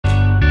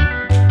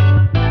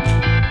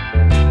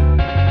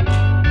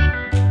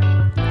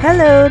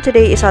Hello,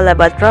 today is all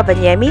about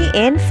Rovaniemi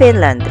in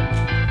Finland.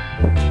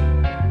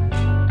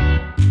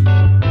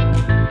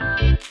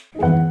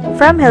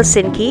 From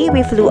Helsinki,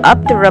 we flew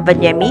up to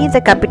Rovaniemi, the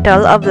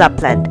capital of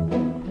Lapland.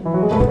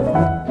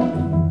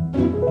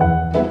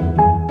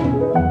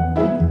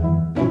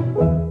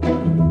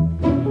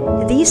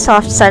 These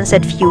soft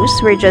sunset views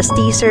were just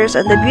teasers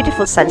on the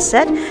beautiful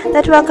sunset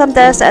that welcomed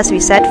us as we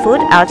set foot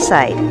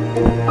outside.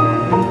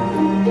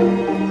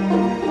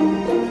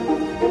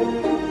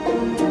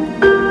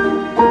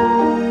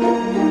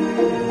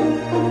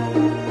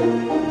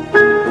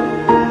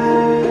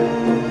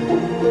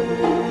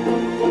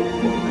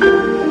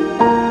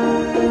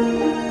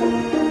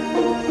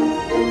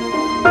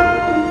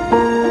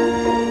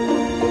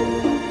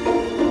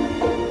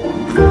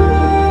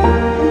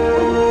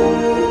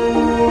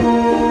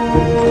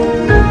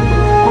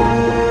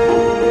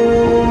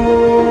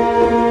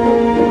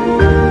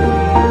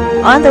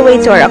 On the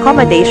way to our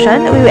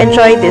accommodation, we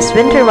enjoyed this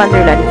winter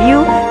wonderland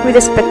view with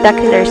a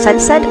spectacular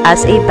sunset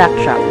as a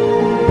backdrop.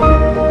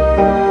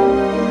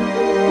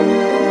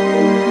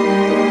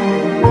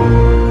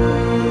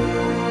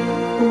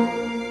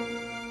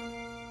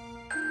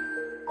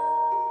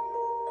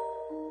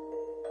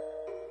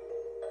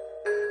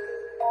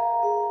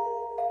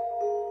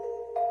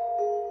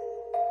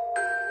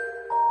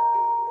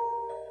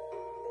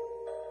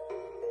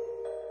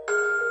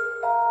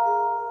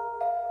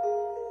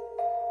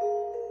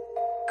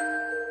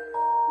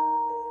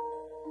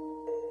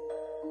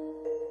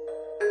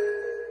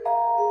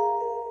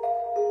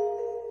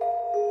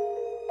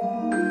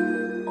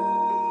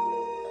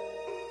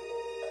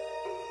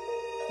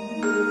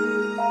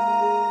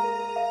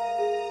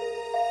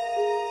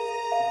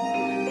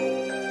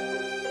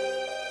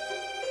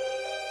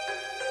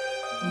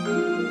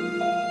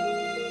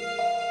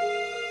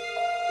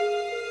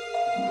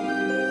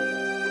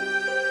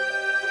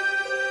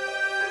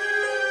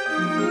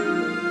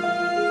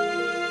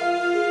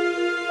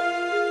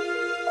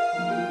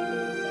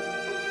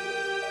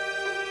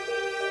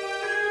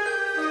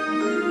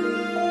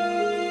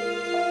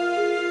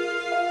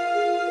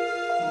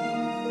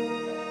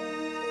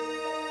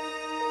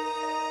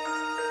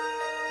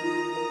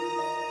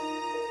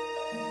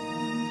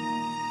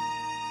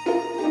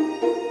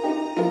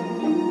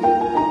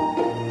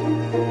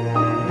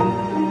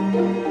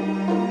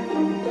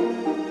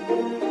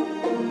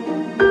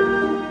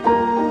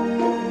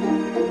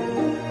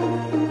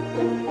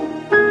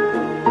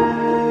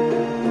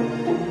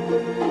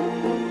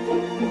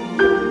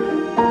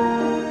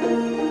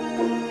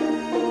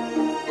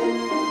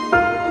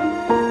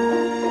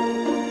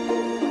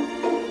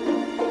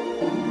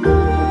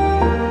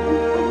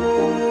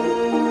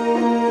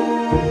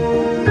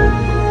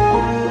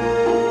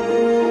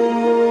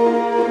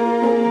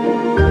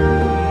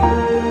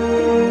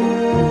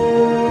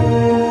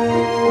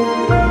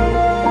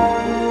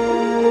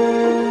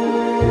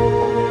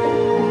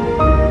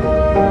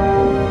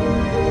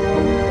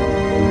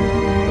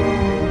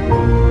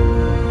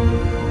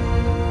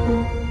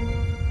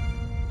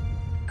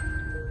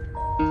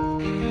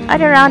 At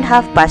around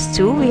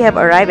 2:30, we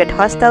have arrived at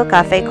Hostel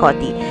Cafe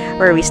Koti,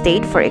 where we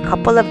stayed for a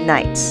couple of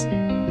nights.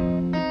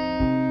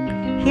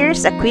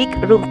 Here's a quick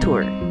room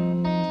tour.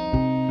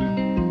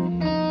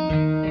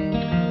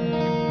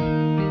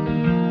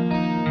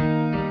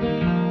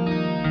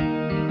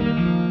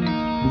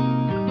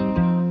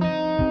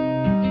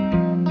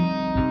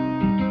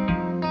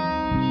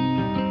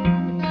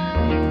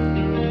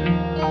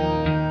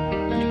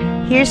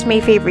 Here's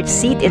my favorite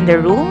seat in the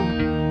room,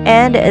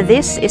 and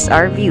this is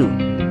our view.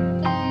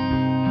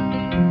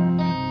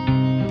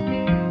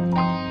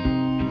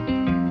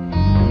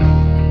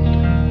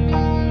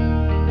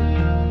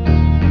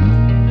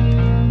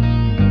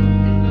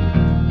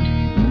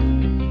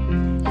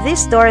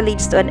 This door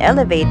leads to an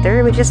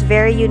elevator which is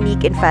very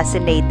unique and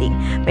fascinating.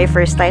 My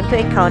first time to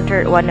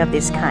encounter one of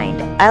this kind.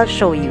 I'll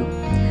show you.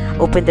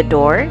 Open the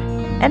door,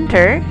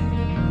 enter,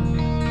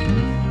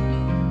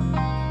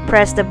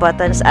 press the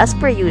buttons as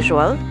per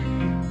usual.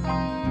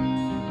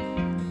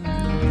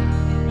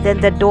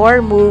 Then the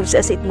door moves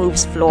as it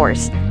moves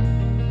floors.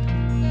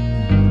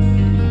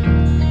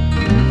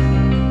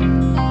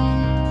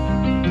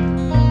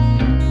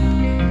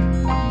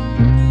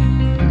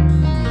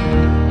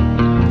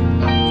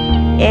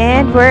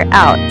 And we're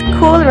out.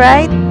 Cool,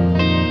 right?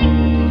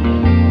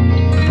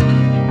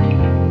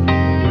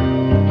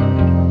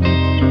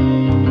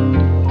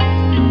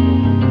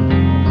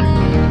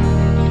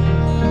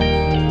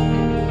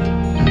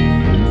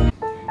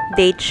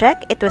 Date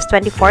check, it was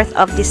 24th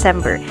of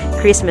December,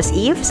 Christmas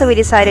Eve, so we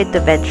decided to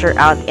venture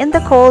out in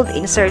the cold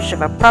in search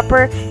of a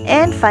proper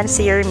and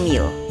fancier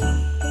meal.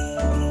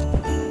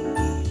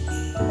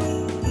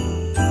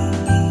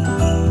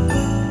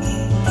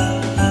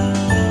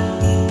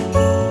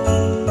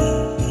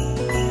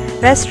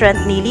 Restaurant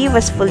Nili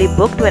was fully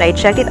booked when I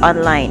checked it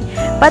online,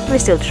 but we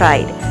still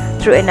tried.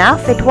 True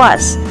enough, it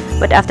was.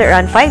 But after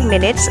around 5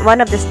 minutes,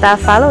 one of the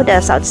staff followed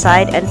us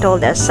outside and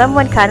told us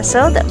someone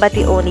cancelled, but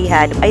we only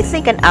had, I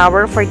think, an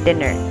hour for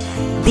dinner.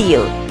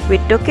 Deal. We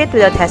took it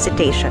without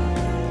hesitation.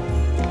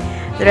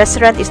 The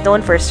restaurant is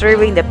known for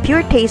serving the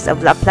pure taste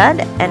of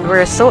Lapland, and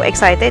we're so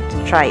excited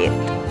to try it.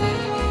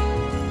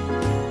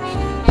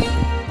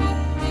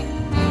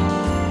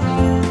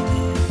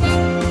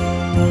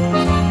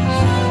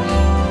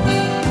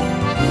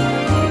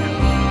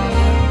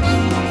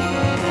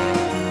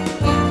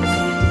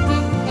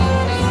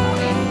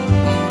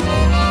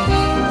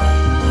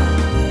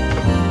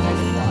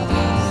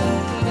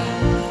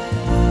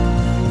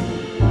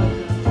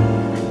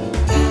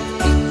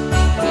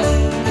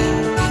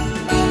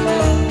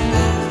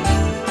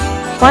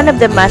 One of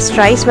the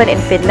must-tries when in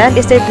Finland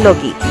is their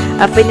glöggi,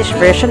 a Finnish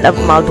version of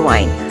mulled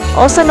wine,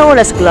 also known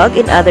as glögg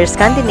in other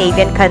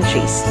Scandinavian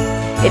countries.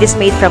 It is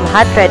made from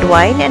hot red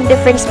wine and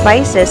different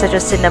spices such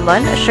as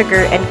cinnamon,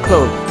 sugar, and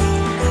clove.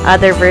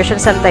 Other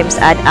versions sometimes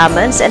add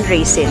almonds and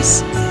raisins.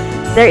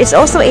 There is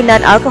also a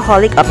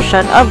non-alcoholic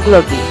option of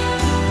glöggi.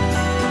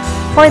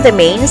 For the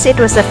mains, it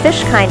was a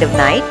fish kind of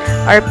night.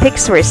 Our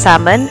picks were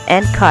salmon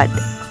and cod.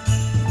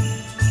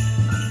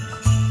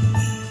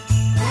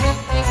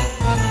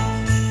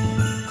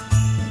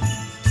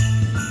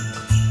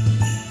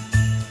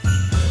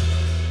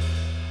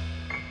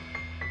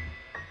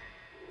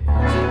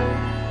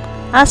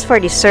 As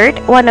for dessert,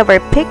 one of our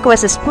pick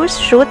was a spruce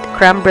shoot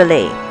creme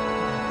brulee.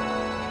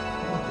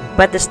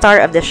 But the star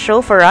of the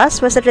show for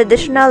us was a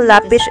traditional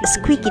Lappish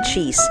squeaky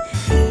cheese.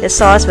 The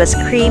sauce was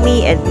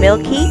creamy and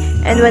milky,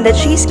 and when the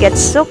cheese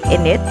gets soaked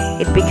in it,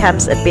 it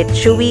becomes a bit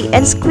chewy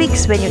and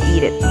squeaks when you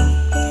eat it.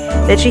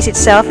 The cheese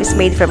itself is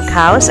made from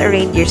cow's or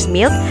reindeer's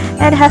milk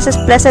and has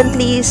a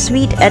pleasantly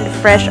sweet and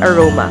fresh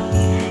aroma.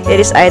 It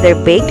is either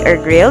baked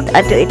or grilled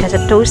until it has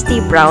a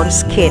toasty brown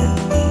skin.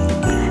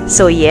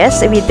 So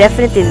yes, we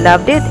definitely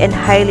loved it and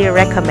highly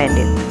recommend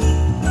it.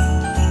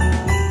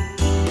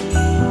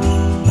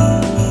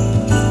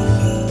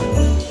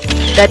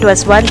 That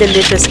was one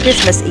delicious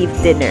Christmas Eve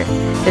dinner.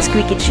 The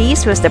squeaky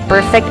cheese was the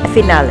perfect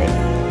finale.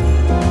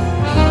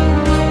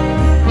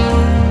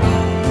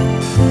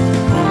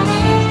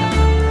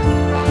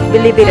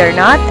 Believe it or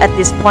not, at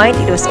this point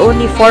it was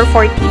only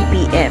 4:14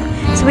 p.m.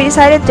 so we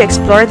decided to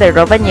explore the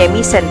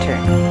Rovaniemi Center.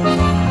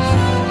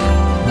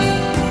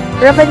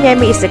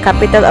 Rovaniemi is the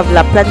capital of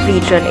Lapland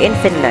region in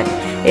Finland.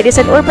 It is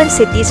an urban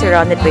city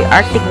surrounded by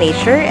Arctic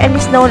nature and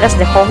is known as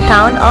the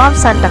hometown of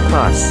Santa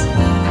Claus.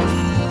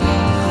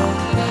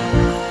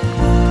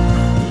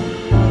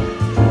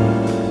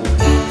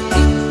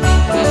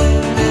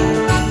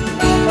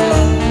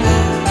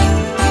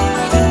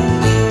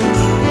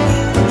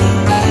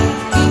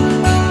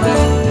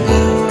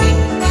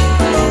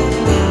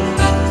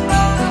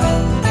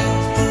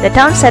 The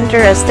town center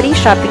has 3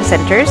 shopping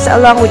centers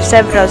along with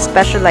several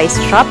specialized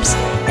shops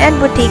and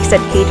boutiques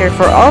that cater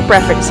for all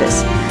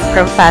preferences,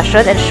 from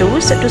fashion and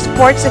shoes to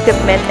sports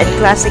equipment and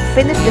classic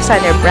Finnish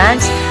designer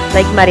brands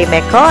like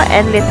Marimekko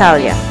and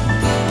L'Italia.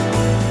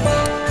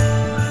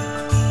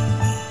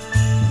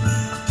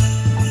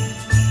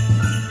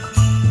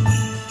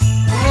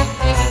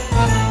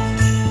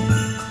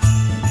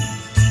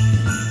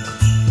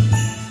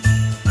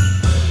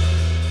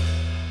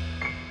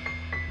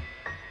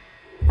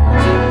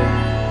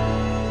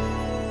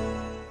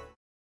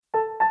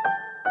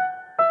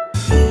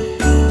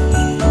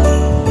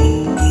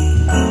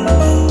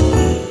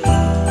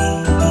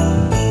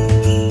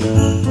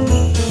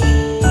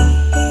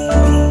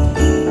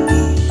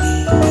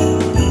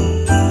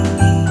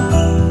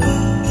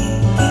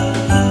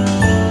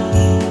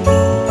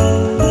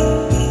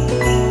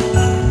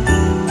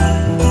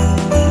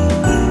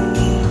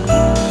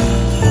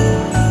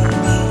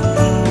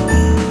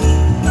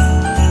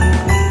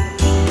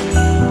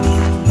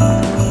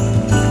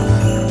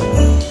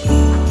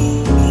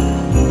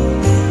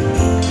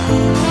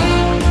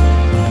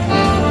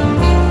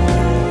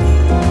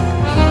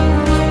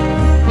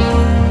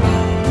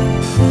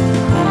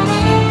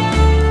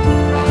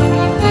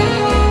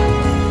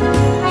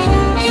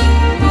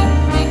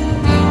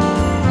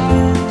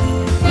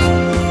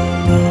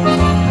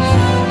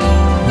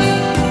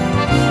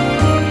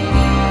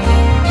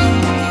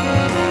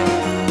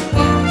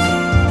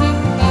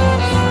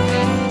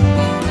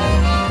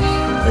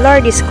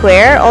 Lordi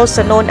Square,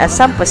 also known as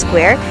Sampo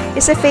Square,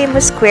 is a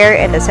famous square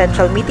and a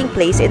central meeting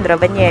place in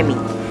Rovaniemi.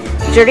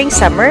 During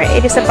summer,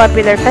 it is a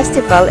popular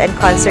festival and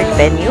concert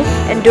venue,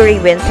 and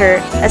during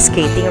winter, a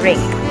skating rink.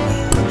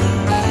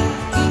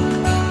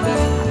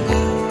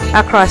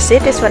 Across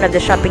it is one of the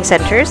shopping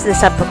centers, the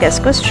Sampo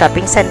Keskus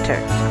Shopping Center.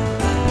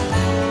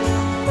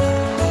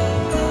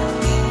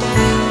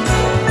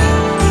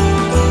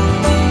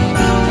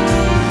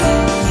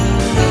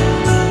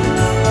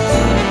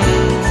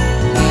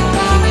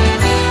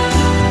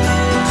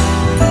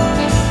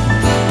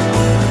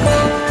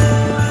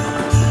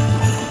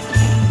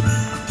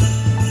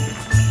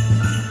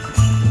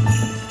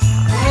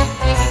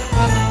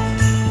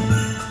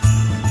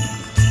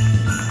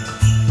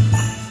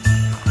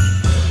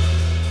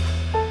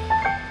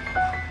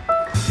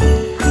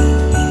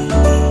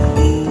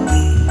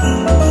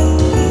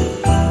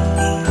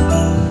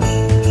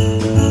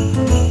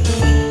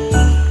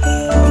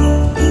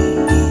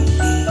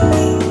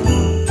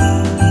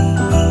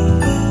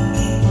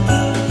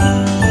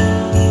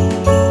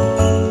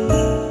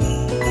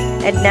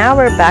 now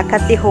we're back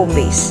at the home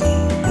base.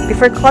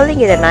 Before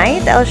calling it a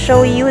night, I'll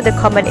show you the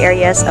common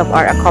areas of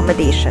our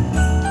accommodation.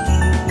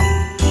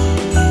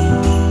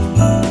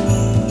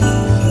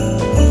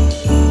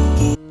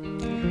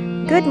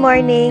 Good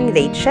morning!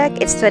 They check.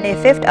 It's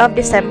 25th of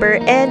December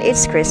and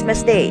it's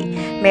Christmas Day.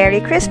 Merry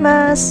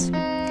Christmas!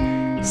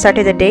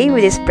 Started the day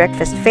with this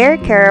breakfast fare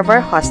care of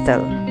our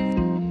hostel.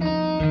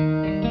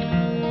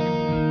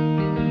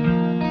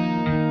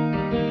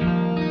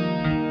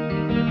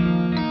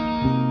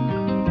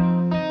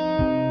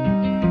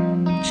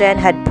 Jen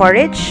had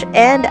porridge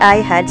and I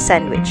had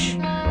sandwich.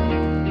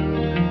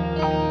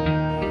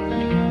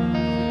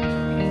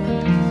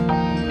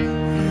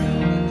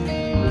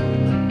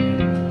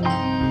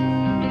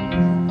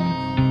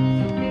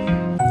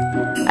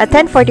 At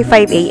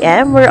 10:45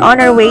 a.m., we're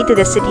on our way to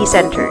the city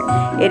center.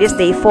 It is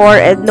day 4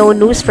 and no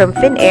news from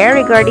Finnair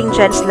regarding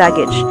Jen's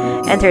luggage,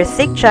 and her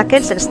thick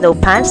jackets and snow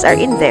pants are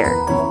in there.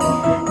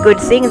 Good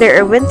thing there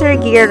are winter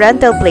gear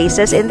rental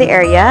places in the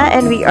area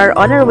and we are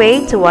on our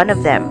way to one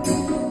of them.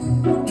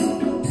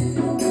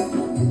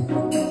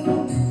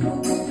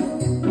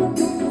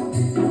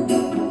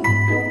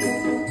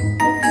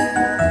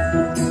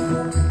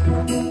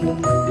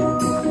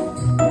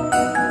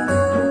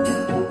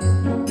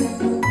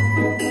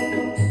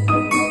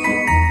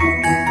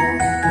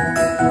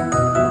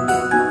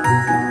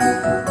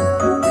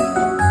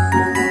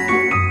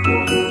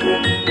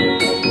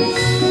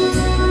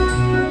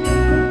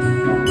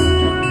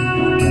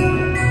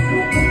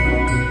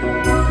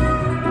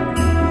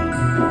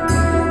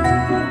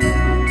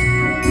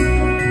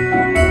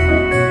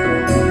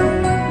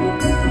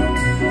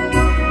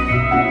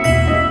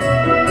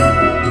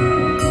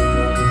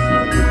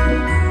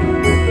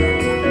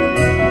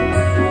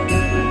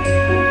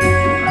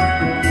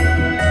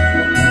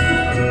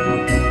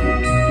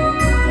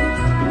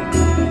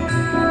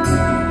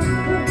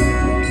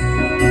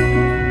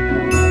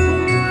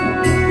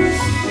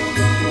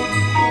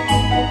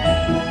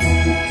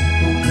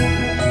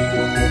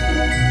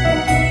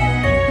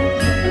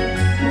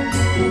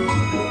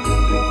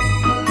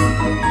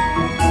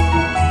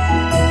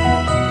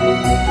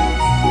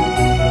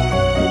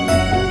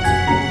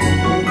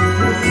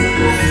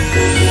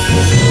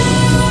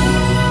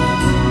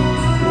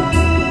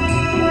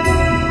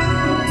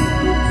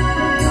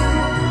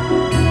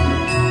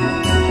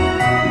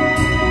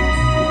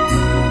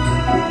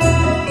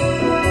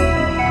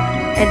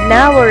 And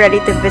now we're ready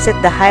to visit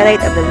the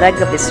highlight of the leg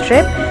of this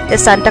trip, the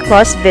Santa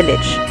Claus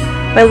Village.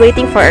 While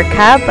waiting for our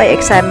cab, I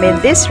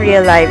examined this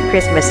real-life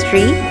Christmas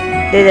tree,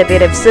 did a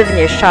bit of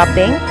souvenir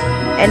shopping,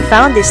 and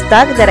found this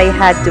tag that I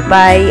had to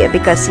buy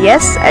because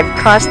yes, I've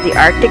crossed the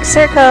Arctic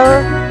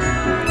Circle.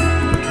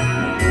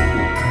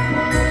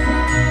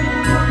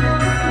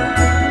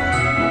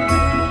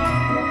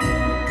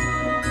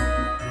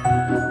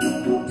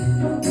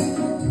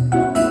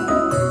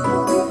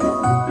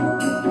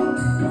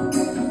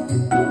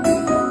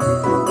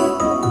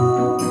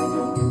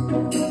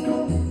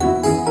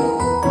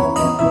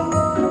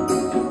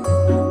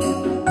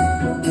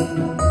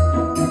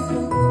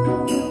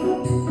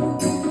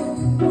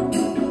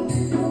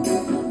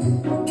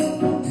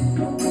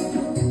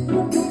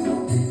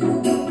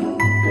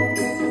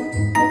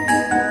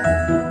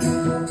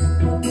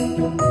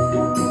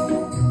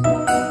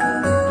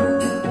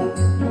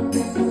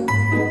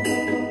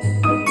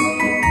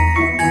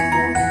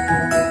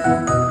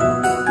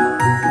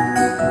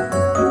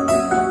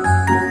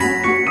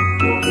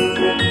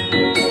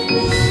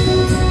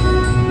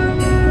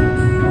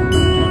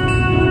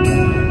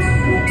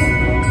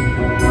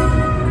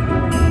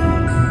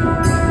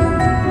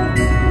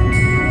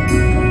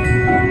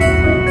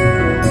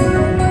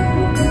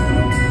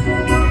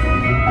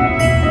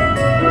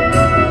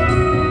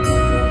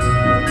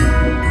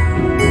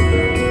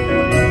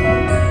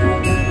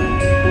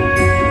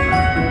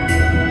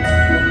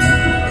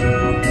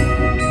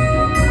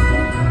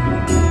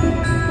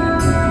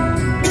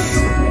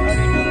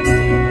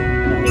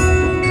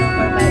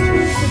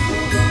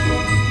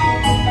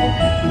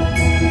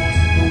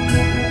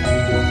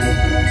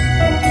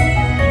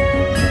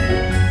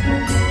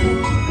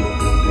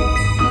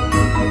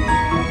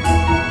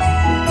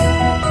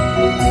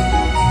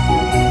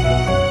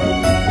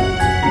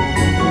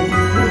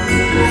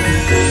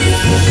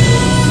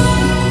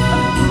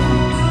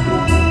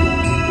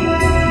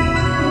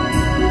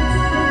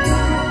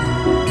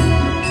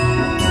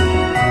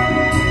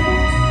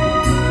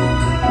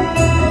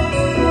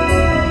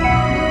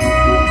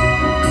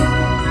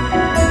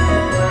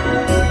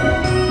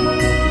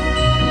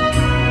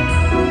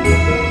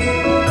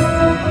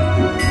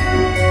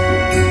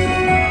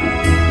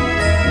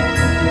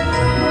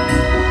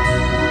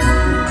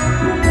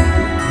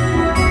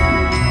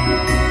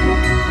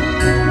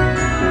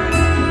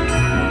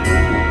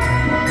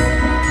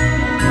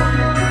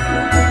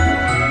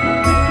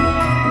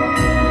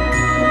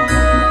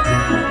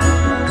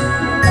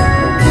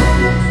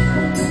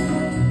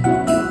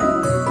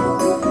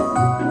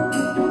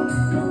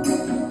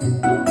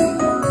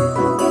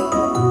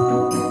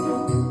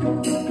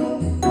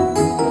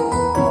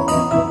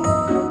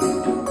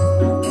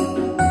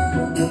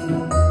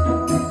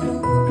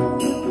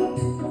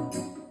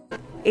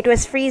 It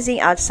was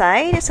freezing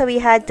outside, so we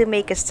had to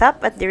make a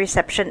stop at the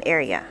reception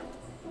area.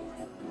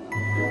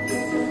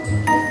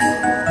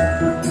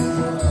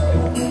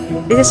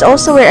 This is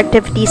also where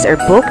activities are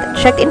booked,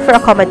 check-in for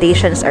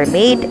accommodations are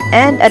made,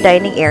 and a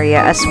dining area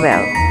as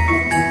well.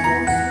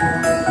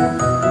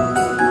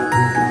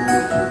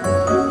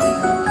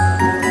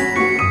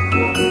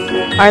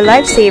 Our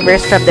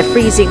lifesavers from the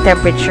freezing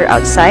temperature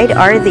outside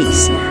are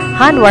these: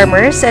 hand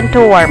warmers and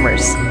toe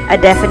warmers, a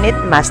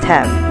definite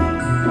must-have.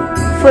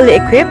 Fully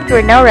equipped,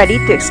 we're now ready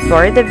to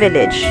explore the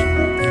village.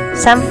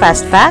 Some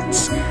fast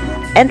facts: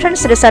 entrance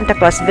to the Santa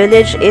Claus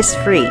Village is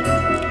free.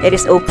 It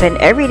is open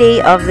every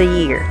day of the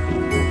year.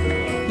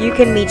 You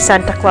can meet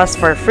Santa Claus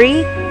for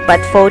free,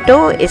 but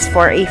photo is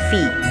for a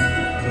fee.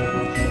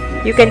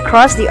 You can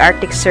cross the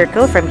Arctic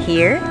Circle from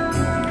here.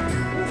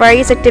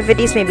 Various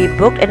activities may be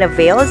booked and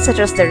availed, such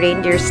as the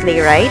reindeer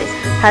sleigh ride,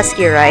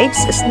 husky rides,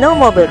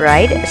 snowmobile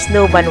ride,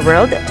 snowman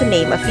world, to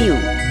name a few.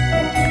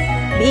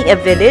 Being a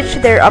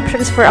village, there are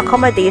options for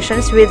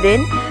accommodations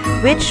within,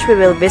 which we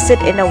will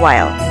visit in a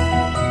while.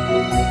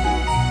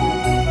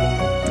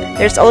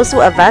 There's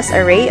also a vast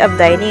array of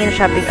dining and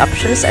shopping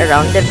options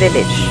around the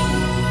village.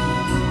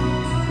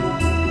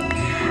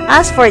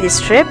 As for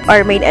this trip,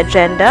 our main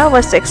agenda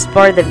was to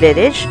explore the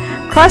village,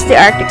 cross the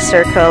Arctic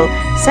Circle,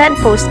 send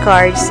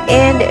postcards,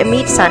 and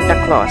meet Santa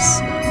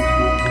Claus.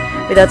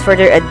 Without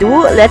further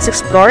ado, let's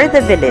explore the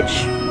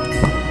village.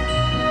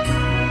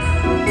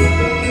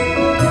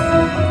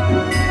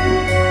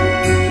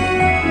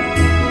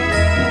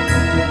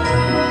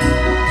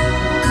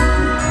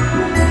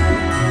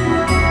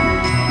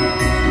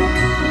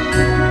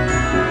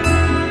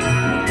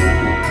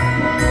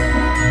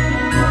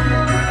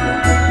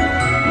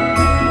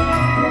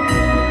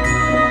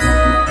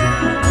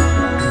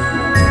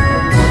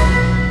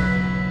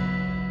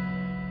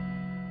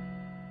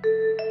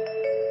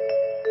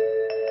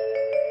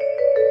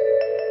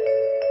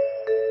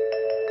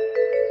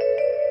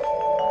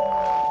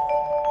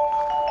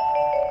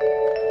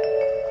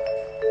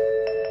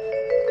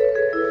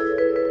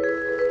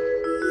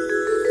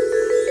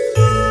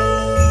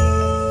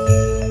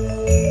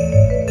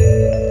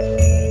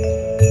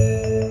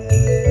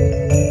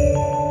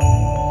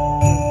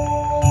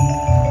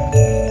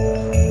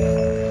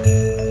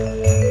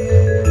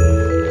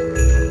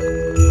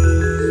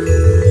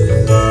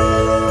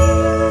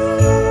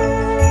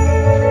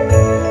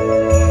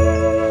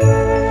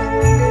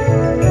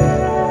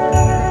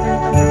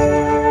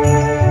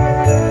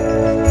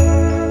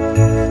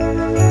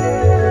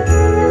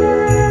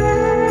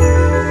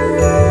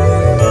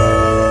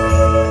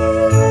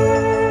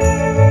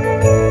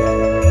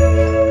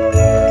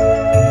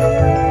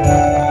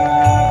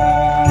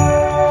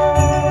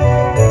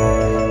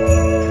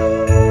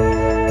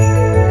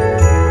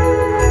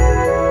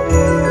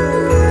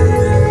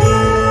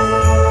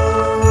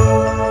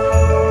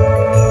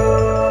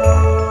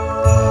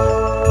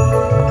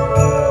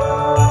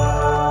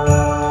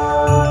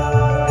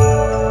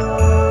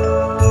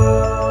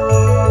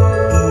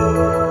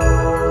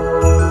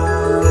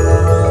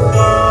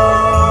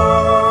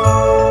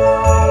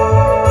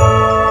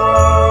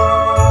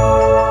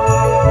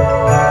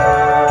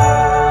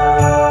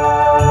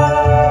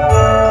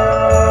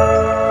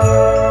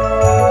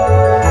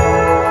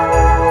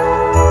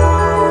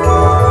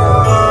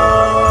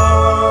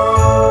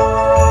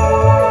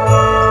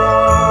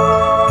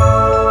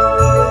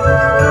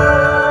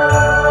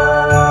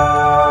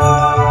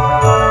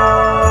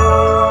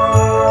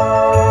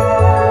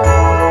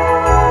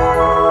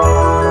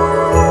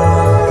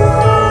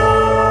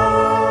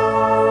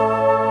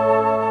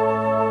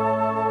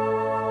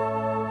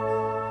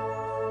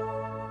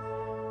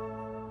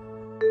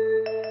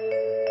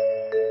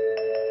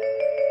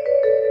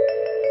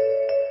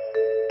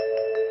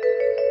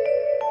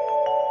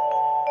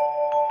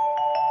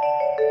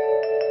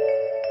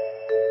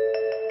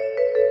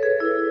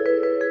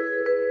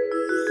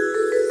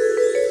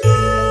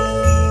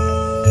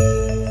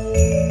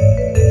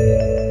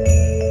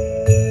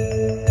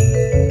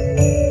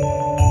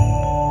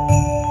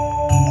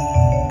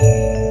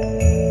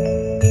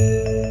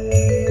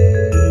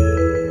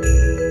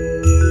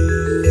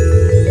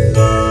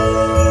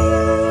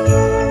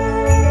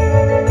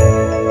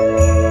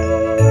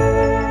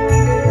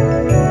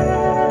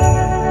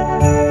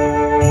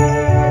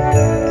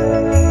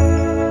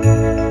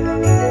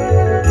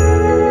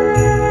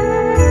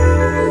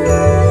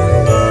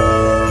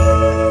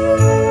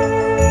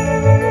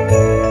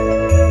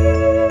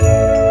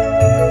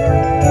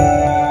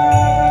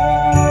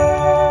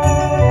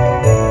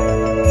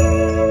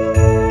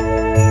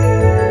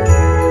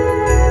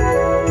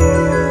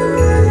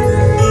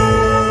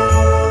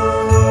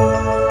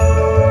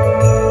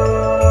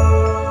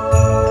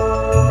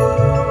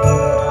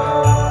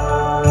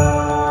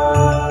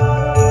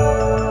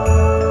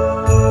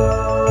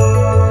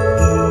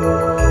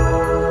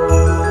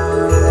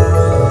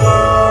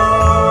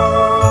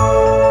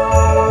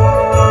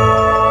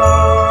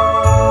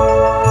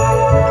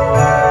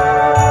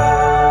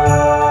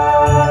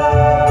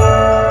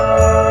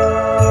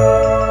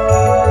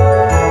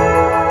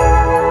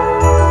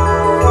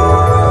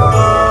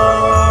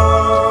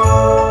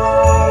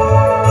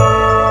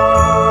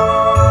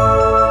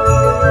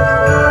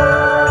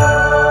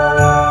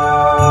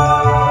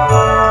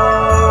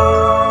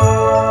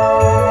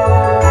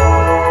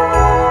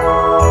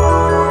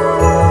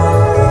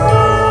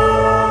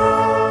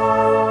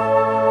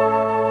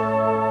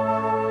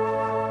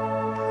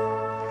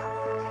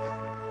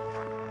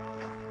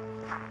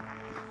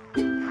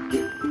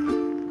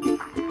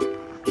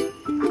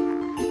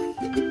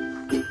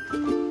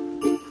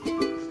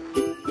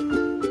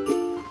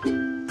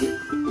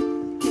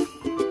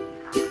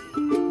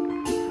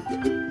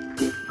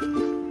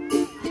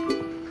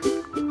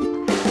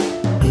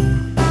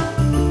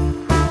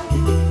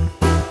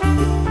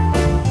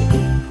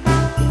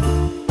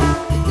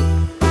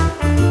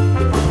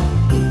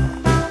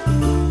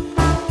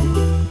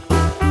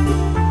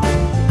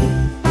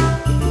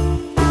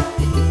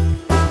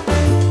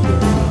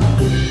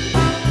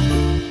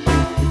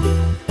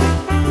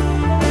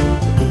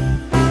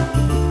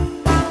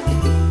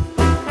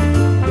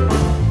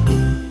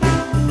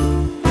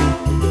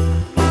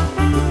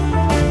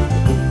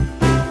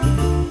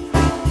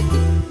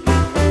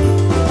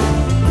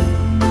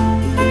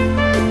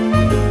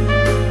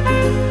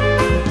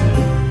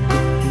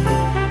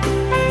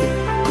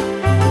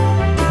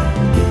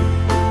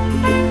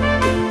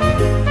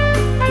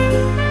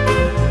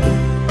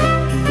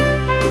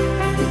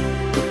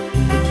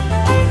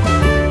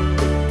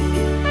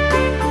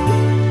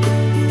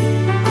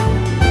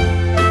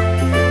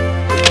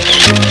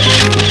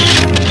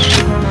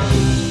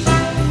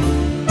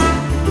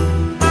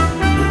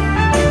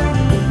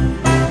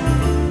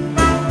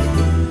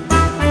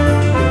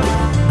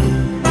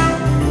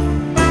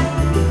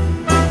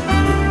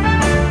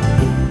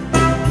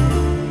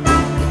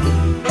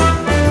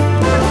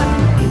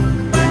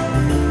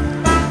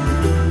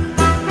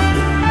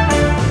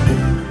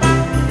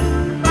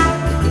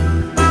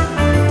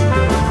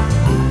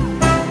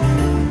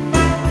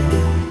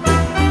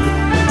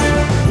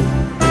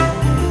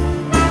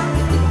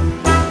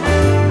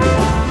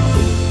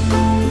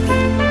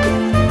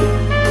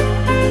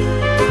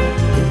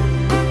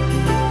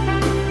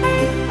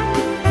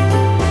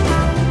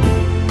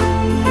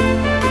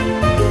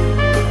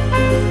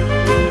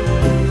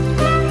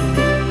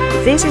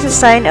 This is a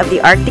sign of the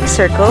Arctic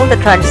Circle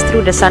that runs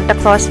through the Santa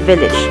Claus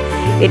Village.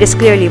 It is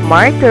clearly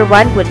marked where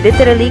one would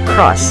literally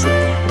cross,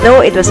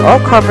 though it was all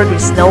covered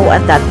with snow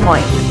at that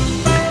point.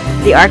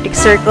 The Arctic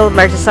Circle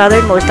marks the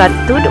southernmost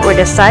latitude where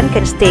the sun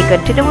can stay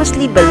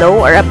continuously below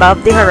or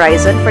above the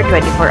horizon for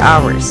 24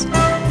 hours,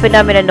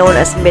 phenomenon known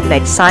as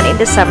midnight sun in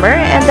the summer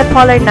and the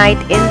polar night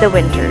in the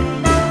winter.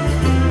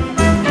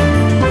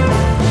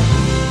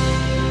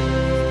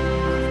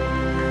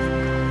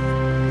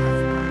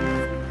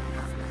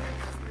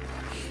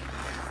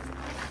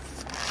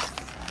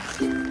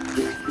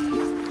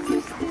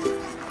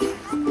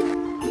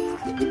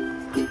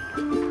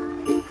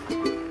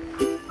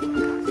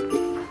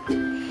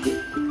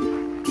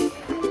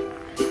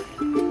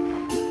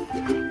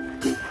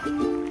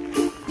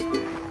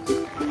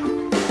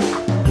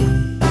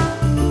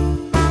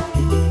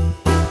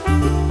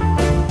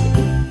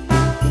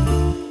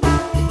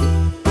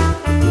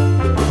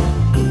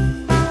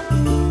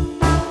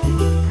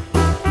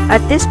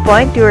 At this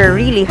point, we were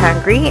really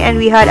hungry and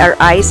we had our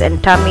eyes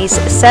and tummies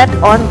set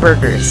on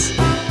burgers.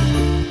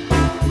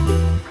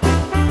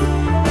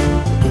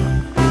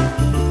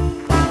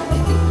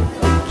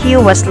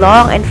 Queue was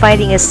long and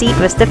finding a seat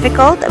was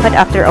difficult, but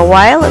after a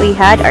while, we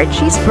had our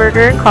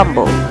cheeseburger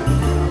combo.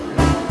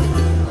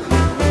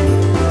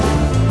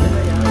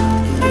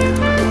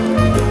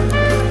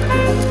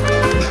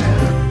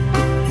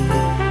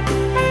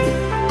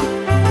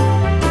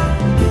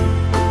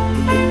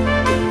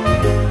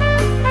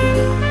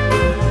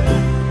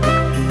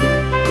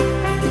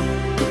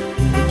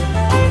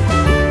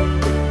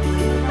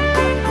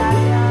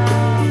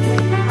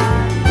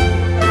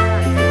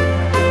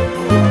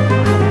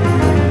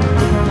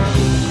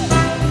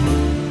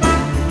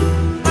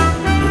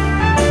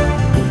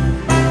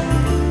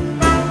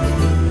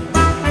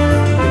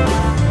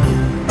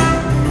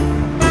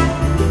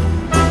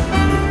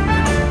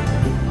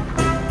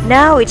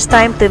 Now it's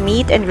time to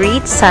meet and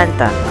greet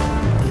Santa.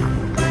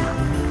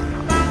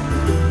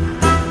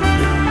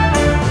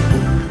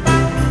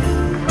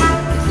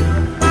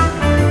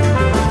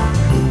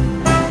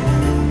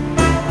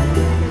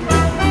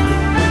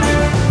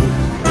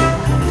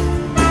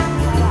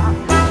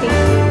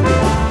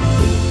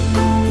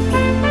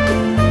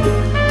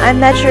 I'm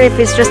not sure if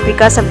it's just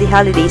because of the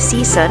holiday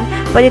season,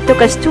 but it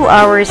took us 2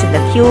 hours in the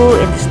queue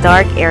in this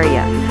dark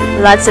area.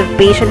 Lots of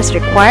patience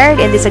required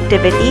in this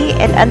activity,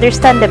 and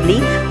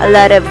understandably, a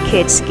lot of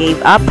kids gave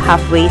up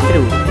halfway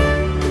through.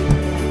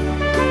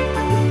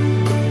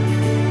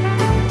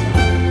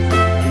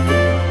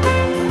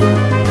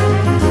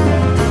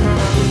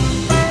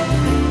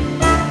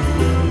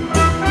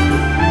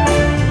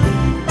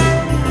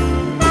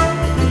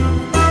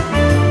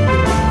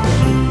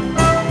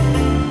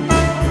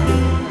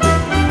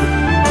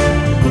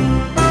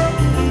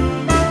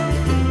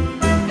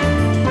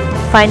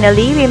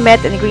 Finally, we met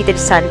and greeted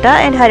Santa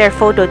and had our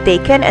photo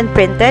taken and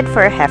printed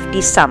for a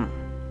hefty sum.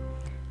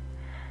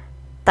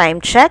 Time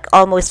check,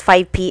 almost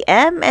 5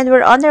 p.m. and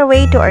we're on our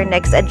way to our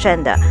next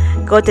agenda.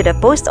 Go to the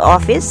post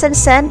office and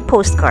send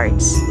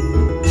postcards.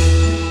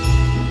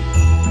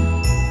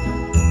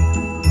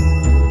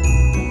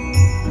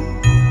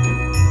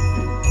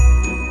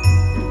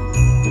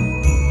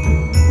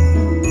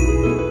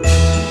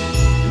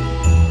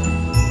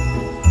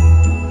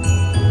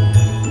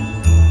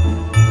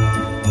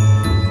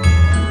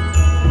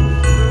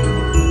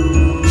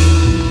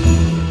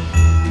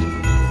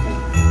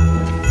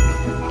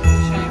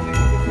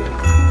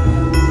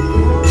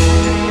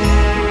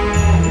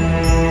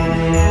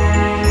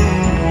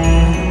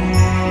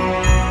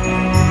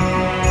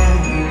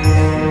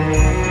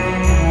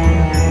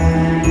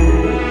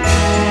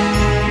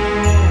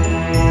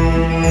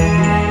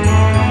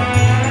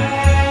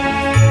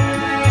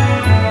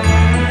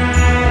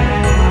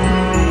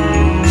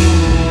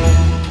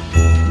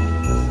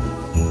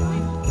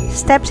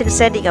 Steps in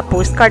sending a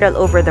postcard all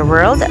over the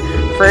world.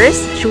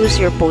 First, choose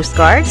your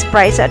postcards,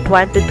 priced at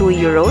 1 to 2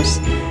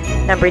 euros.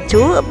 Number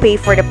 2, pay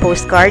for the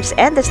postcards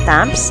and the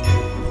stamps.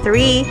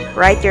 3,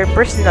 write your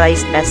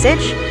personalized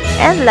message.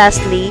 And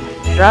lastly,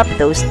 drop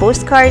those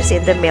postcards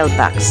in the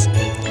mailbox.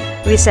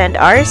 We sent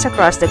ours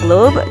across the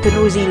globe to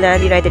New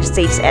Zealand, United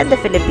States, and the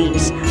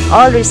Philippines,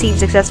 all received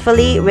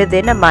successfully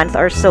within a month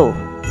or so.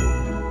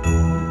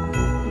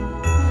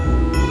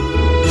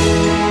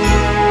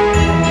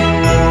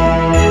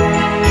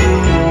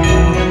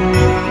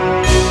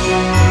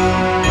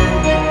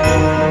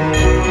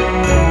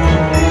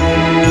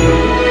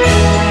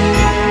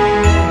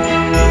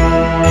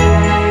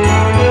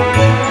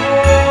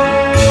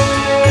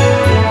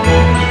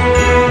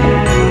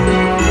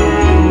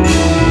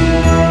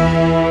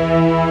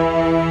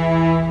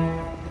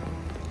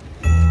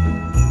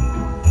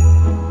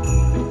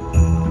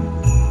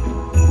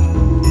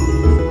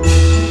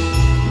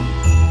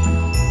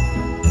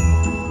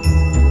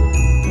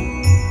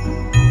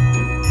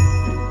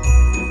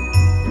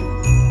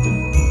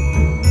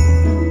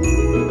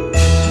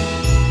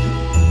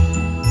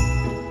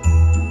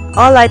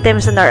 All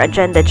items on our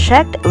agenda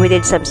checked, we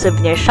did some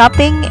souvenir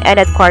shopping, and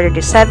at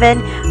 6:45,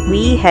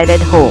 we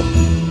headed home.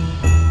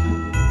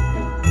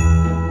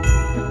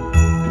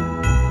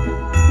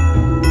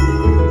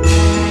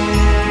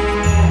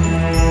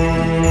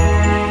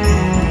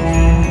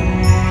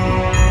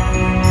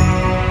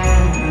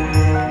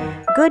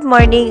 Good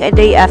morning, a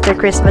day after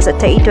Christmas at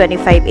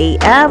 8:25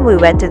 a.m., we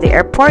went to the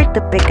airport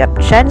to pick up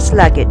Chen's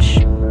luggage.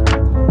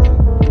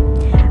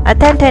 At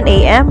 10:10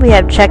 a.m., we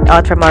have checked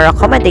out from our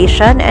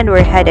accommodation and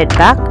we're headed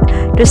back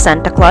to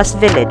Santa Claus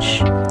Village.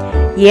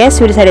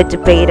 Yes, we decided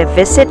to pay it a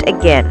visit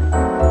again.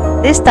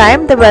 This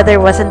time, the weather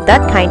wasn't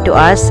that kind to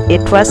us,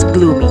 it was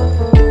gloomy.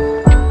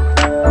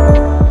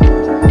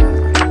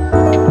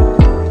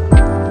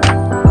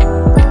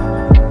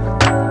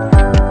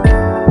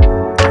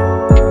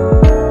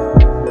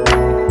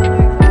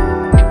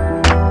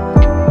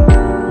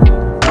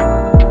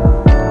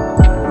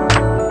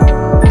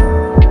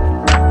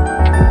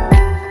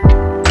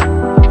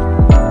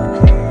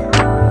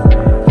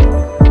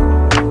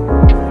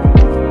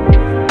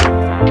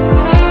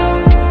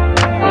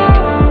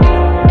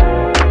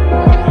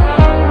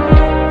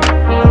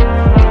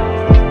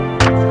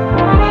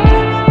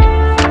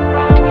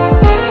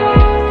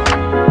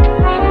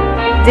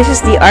 This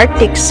is the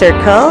Arctic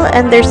Circle,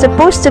 and there's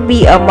supposed to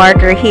be a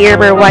marker here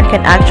where one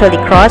can actually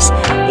cross.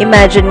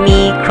 Imagine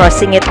me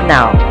crossing it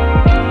now.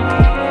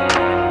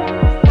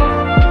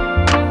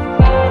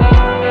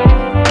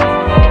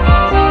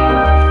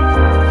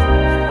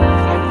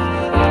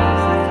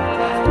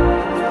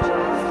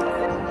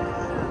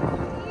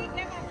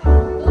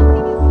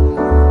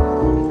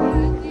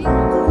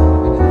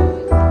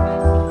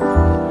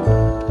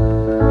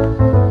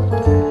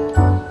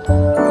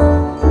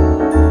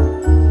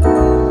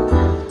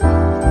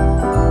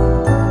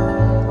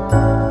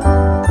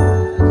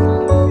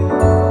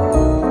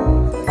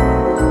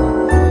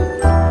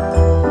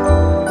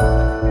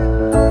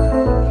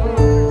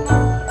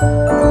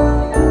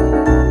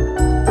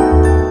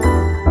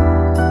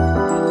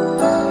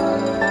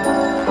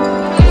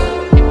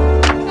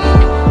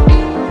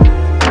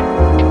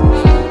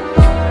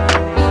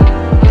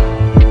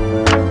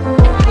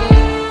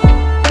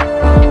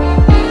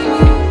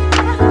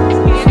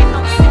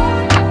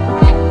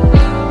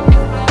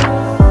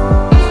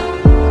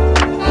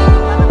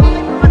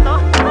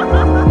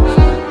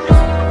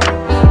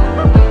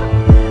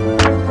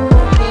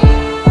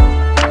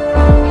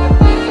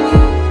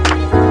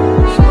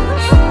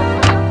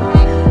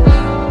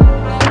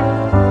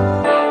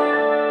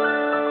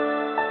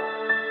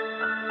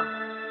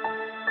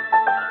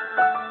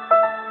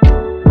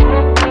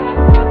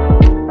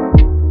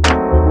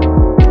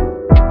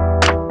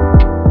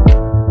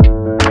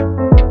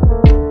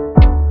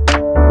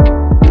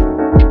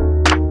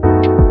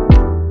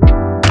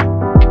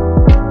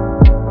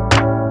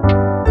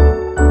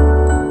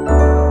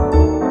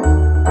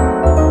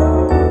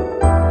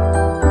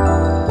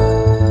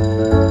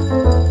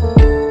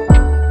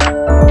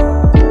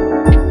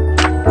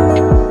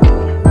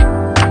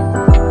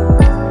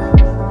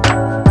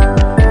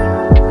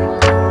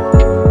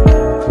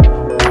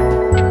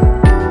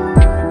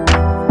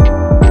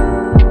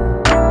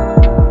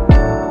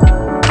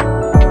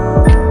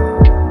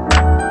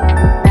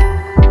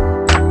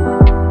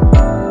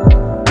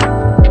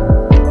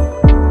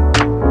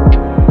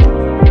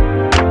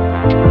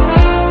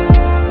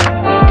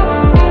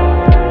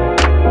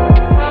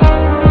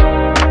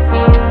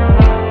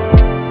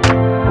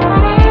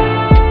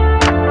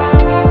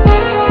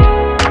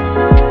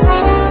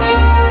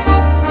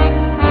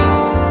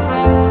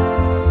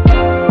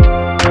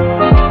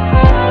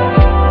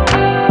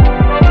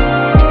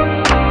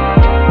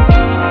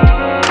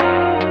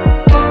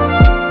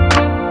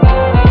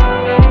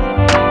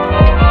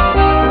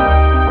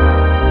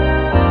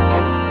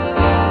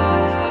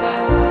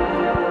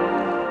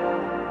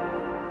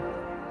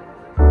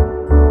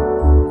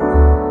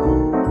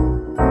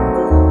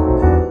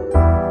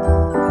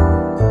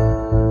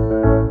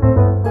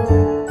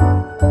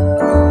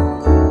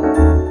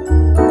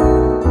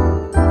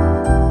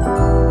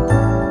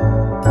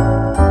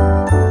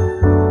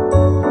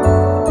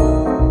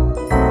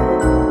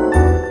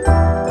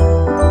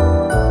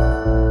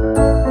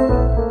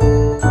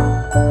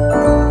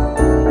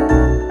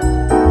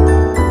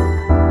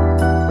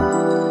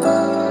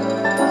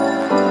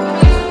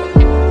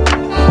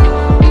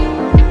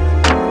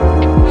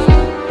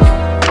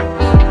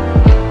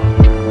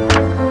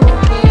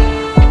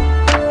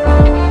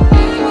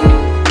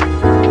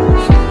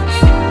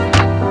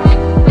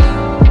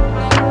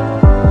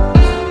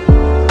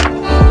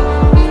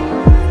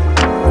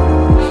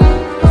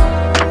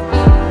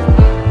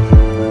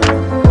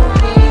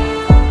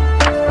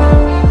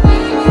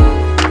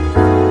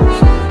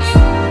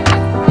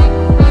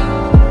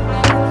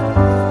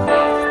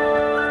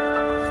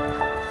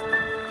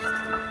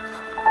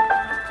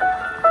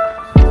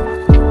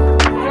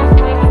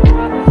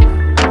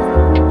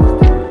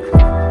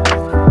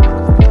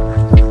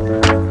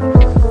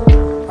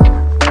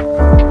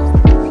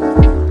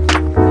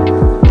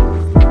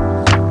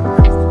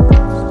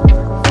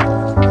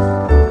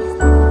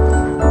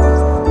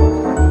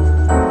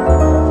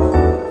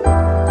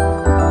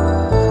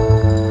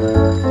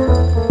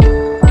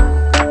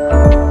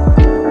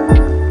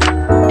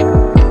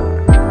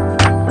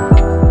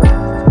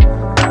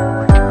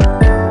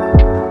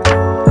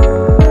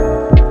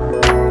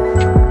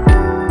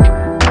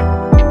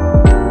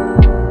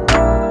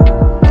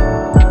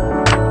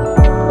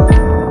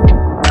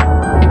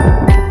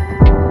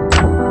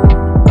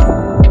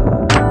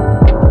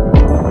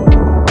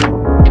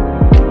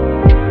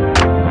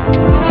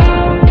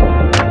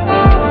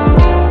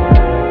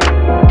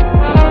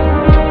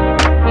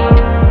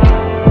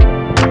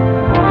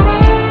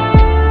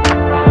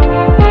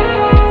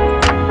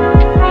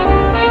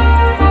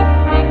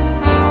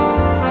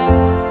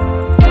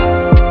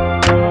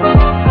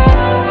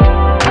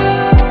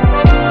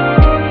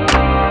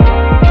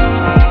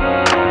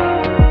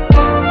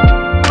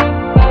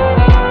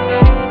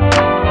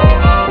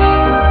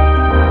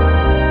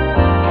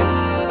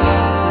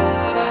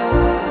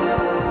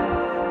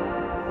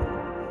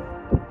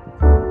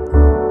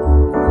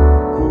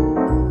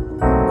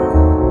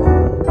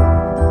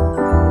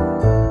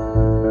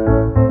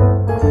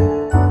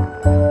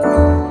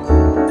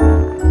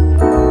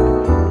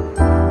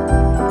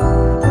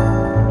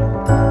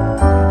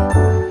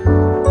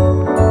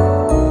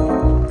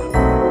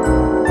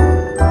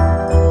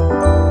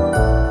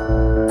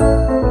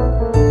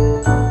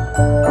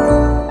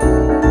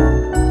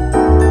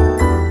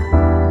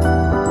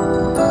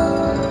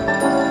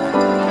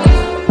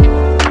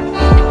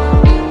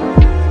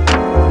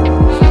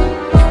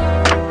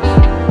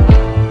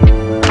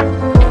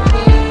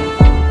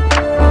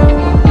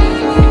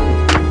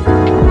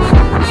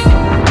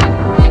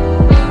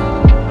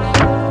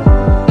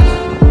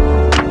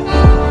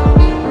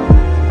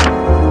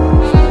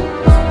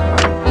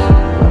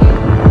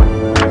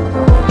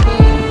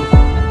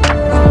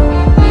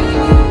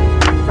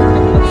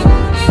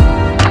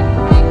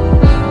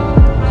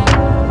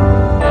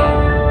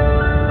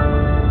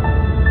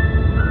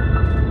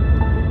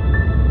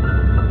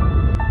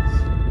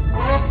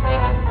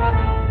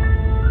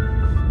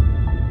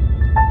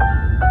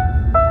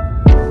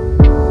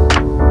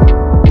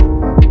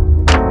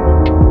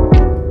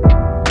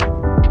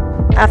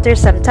 After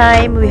some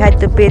time, we had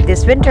to bid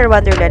this winter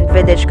wonderland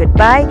village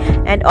goodbye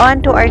and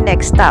on to our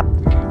next stop,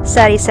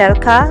 Taste of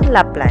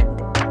Lapland.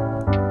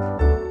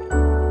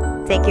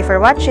 Thank you for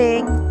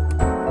watching.